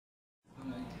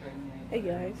Hey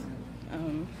guys,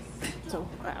 so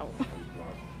wow,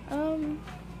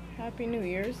 Happy New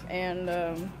Year's,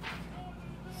 and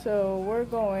so we're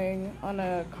going on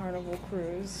a Carnival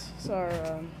cruise. It's our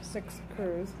sixth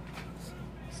cruise,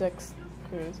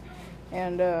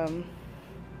 and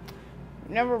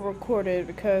never recorded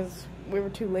because we were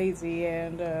too lazy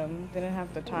and didn't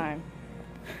have the time.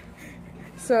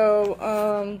 So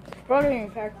we're all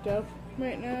getting packed up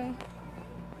right now.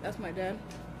 That's my dad.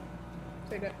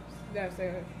 Say that. Dad,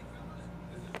 say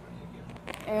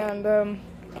that. And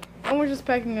we're just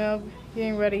packing up,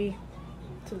 getting ready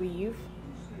to leave.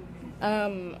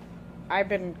 I've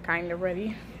been kind of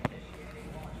ready.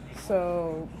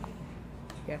 So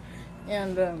yeah,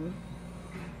 and I'm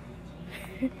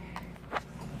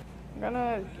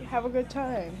gonna have a good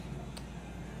time.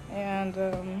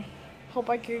 And hope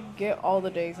I could get all the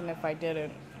days, and if I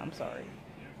didn't, I'm sorry.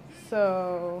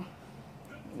 So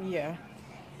yeah,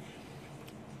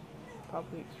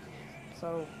 probably.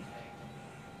 So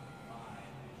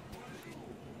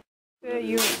Tay,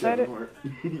 you excited?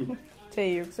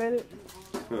 Tay, you excited?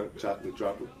 Chocolate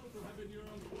droplet.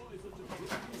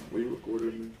 Were you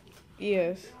recording me?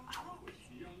 Yes.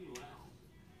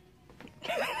 I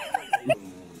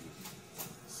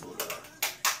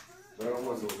don't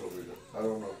know if it was over there. I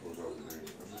don't know if it was over there.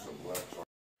 I'm just a black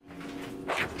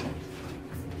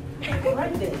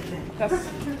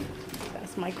chocolate.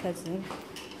 That's my cousin.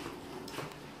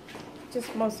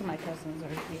 Just most of my cousins are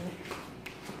here.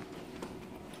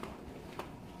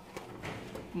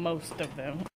 Most of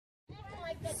them.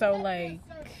 So like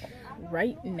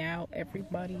right now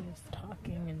everybody is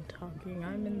talking and talking.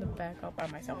 I'm in the back all by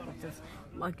myself with this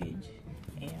luggage,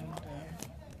 and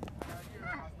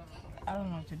I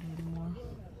don't know what to do anymore.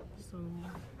 So,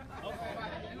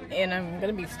 and I'm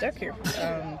gonna be stuck here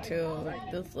till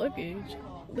this luggage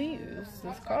leaves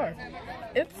this car.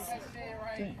 It's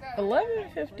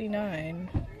 11:59.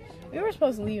 We were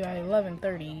supposed to leave at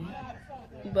 11:30,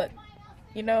 but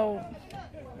you know,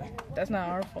 that's not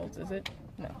our fault, is it?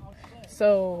 No.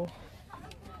 So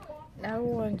now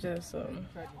everyone just oh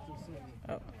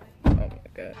my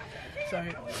god,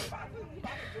 sorry.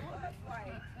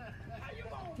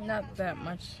 Not that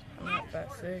much. I'm not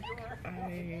that sick.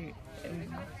 I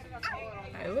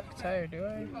look tired, do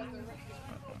I?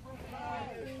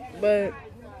 But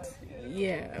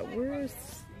yeah, we're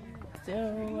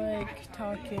still like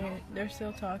talking. They're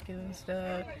still talking and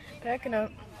stuff. Packing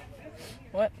up,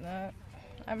 whatnot.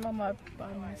 I'm on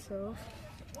by myself.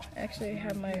 Actually, I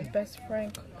have my best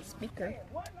friend speaker.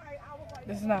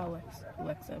 This is not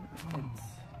Alexa.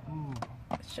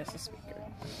 It's just a speaker.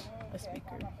 A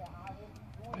speaker.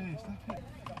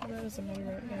 That doesn't matter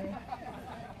right now.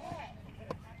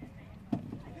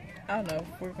 I don't know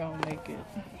if we're gonna make it.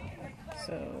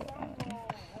 So,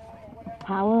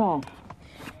 power off.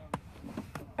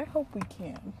 I hope we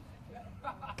can.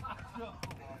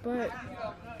 But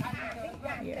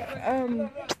yeah,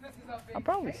 I'll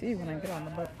probably see you when I get on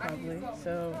the boat, probably.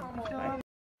 So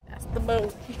that's the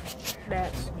boat.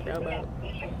 That's the boat.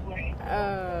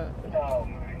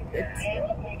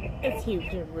 It's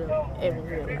huge in real life.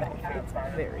 It's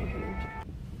very huge.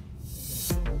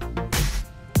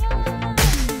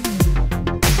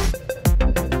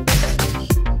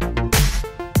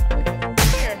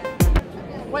 Here.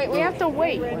 Wait, we have to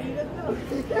wait.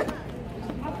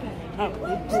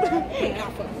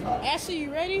 Ashley,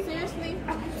 you ready? Seriously?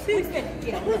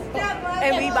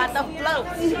 And we about to float.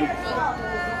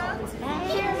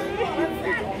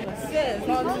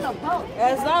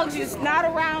 As long as it's not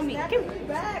around me. Give me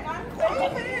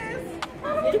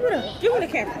the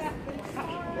camera.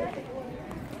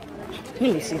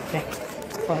 Let me see that.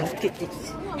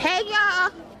 Hey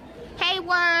y'all. Hey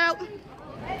world.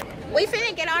 We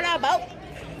finna get on our boat.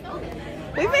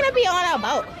 We finna be on our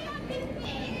boat.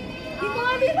 We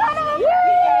gonna be on our boat.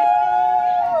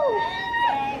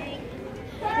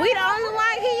 We the only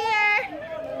one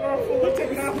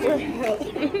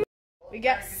here. We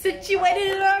got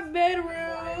situated in our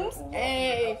bedrooms.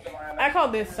 Hey, I call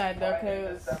this side though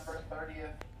because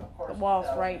the wall's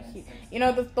right here. You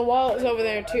know, the wall is over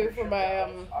there too for my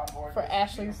for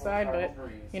Ashley's side, but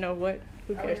you know what?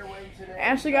 Who cares?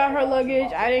 Ashley got her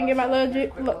luggage. I didn't get my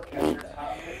luggage. Look,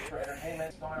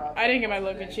 I didn't get my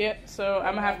luggage yet, so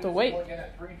I'm gonna have to wait.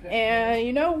 And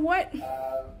you know what?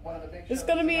 It's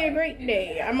gonna be a great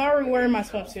day. I'm already wearing my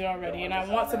swimsuit already, and I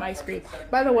want some ice cream.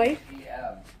 By the way.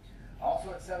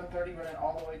 Also at 7:30, running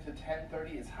all the way to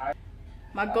 10:30 is high.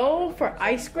 My goal for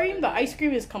ice cream, the ice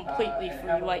cream is completely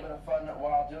free. Like,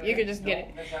 you can just get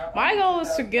it. My goal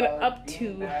is to get it up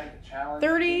to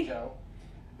 30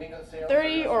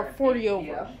 or 40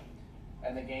 over.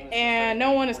 And the game is and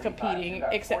no one is competing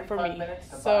except for me.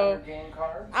 So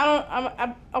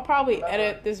I'll probably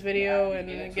edit this video and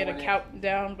then get a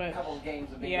countdown, but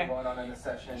yeah.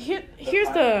 Here's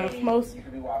the most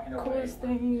coolest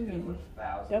thing and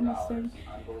dumbest thing.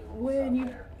 When you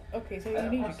so you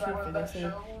need your key for this, and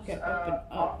you can open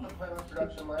up,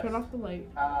 turn off the light.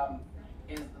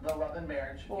 Is the Love and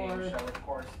Marriage game show, of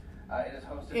course. It is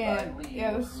hosted by Lee.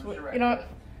 Yeah, this is what, you know what?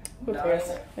 Who cares?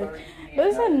 But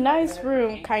it's a nice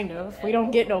room, kind of. We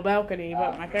don't get no balcony,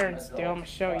 but my parents do. I'm gonna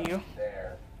show you.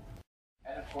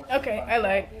 Okay, I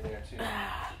like.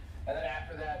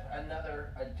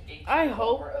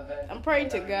 I'm praying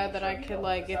to God that I can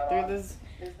like get through this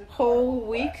whole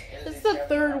week. This is the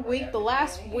third week, the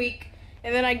last week,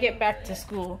 and then I get back to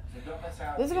school.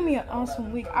 This is gonna be an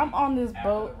awesome week. I'm on this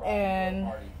boat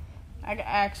and I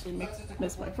actually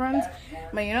miss my friends,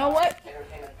 but you know what?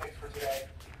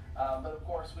 But of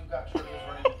course, we've got trivia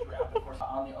running throughout the course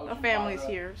on the Ocean The family's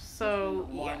Plaza. here, so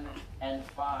yeah. 1 and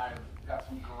 5 got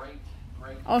some great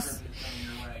trivia coming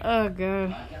your way. Oh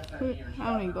god, I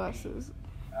don't need glasses.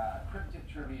 Cryptic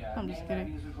trivia, I'm just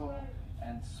kidding. musical,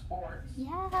 and sports.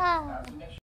 Yeah.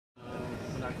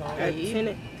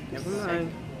 Never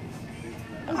mind.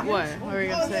 What? What were you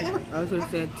gonna say? I was gonna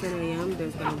say at 10 a.m.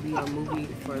 there's gonna be a movie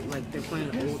for like they're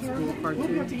playing old school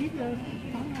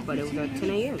cartoon, but it was at 10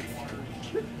 a.m.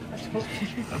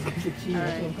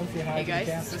 Alright, hey guys,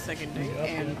 it's the second day,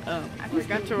 and I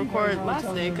forgot to record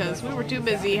last day because we were too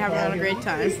busy having a great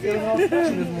time,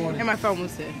 and my phone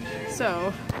was dead.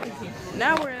 So,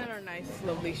 now we're in our nice,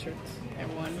 lovely shirts,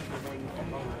 everyone.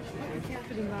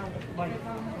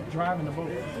 Driving the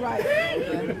boat. Right.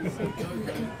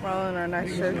 We're all in our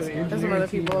nice shirts. There's some other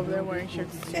people over there wearing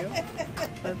shirts too,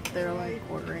 but they're like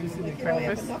ordering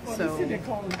breakfast, so...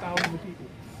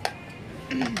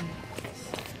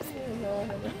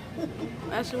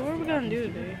 Actually, what are we gonna do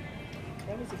today?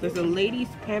 There's a ladies'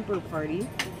 pamper party.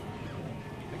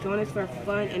 Join us for a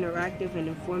fun, interactive, and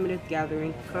informative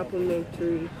gathering.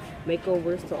 Complimentary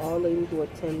makeovers to all ladies who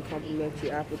attend.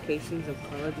 Complimentary applications of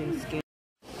college and skin.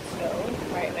 So,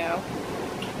 right now,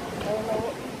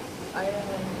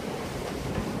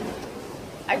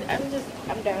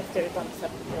 I'm downstairs on the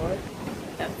 7th floor.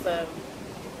 That's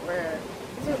where,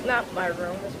 this is not my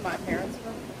room, it's my parents'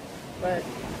 room. But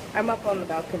I'm up on the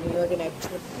balcony looking at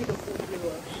the beautiful blue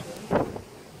ocean.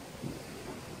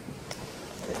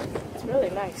 It's really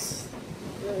nice.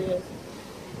 It really is.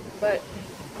 But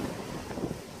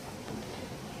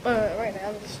right now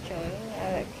I'm just chilling.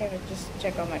 I came to just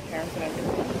check on my parents and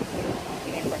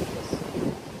everything. Eating breakfast.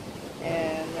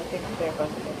 And I think they're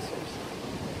both upstairs.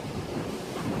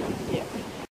 Yeah.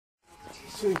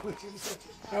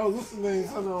 I was listening to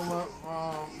something on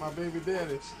my baby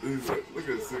daddy. Look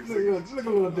at 6. Look at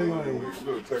little thing like that.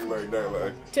 Little thing like that.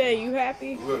 Like. Ted, you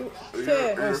happy? Look,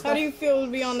 Ted, how do you feel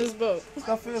to be on this boat?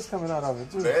 Stuff is coming out of it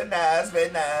too. Very nice,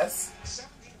 very nice.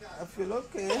 I feel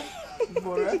okay.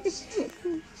 Alright. So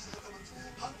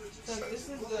this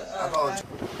is the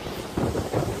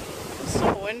It's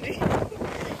so windy.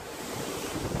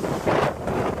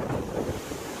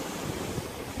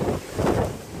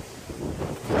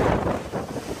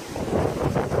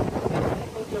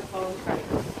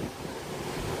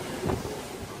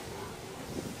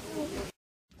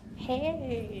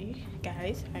 Hey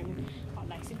guys, I'm all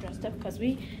nice and dressed up because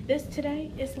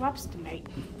today is lobster night.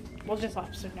 Well, just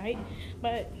lobster night,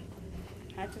 but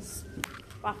not just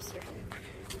lobster.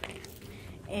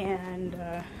 And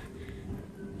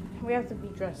we have to be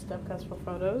dressed up because for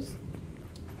photos.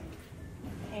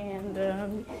 And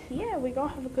yeah, we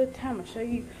gonna have a good time. I'll show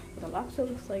you what the lobster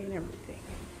looks like and everything.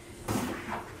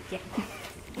 Yeah.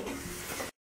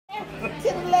 To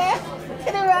the left,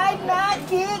 to the right, knock,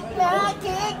 kick, knock,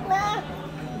 kick, knock.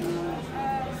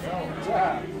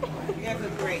 You guys are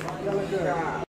great.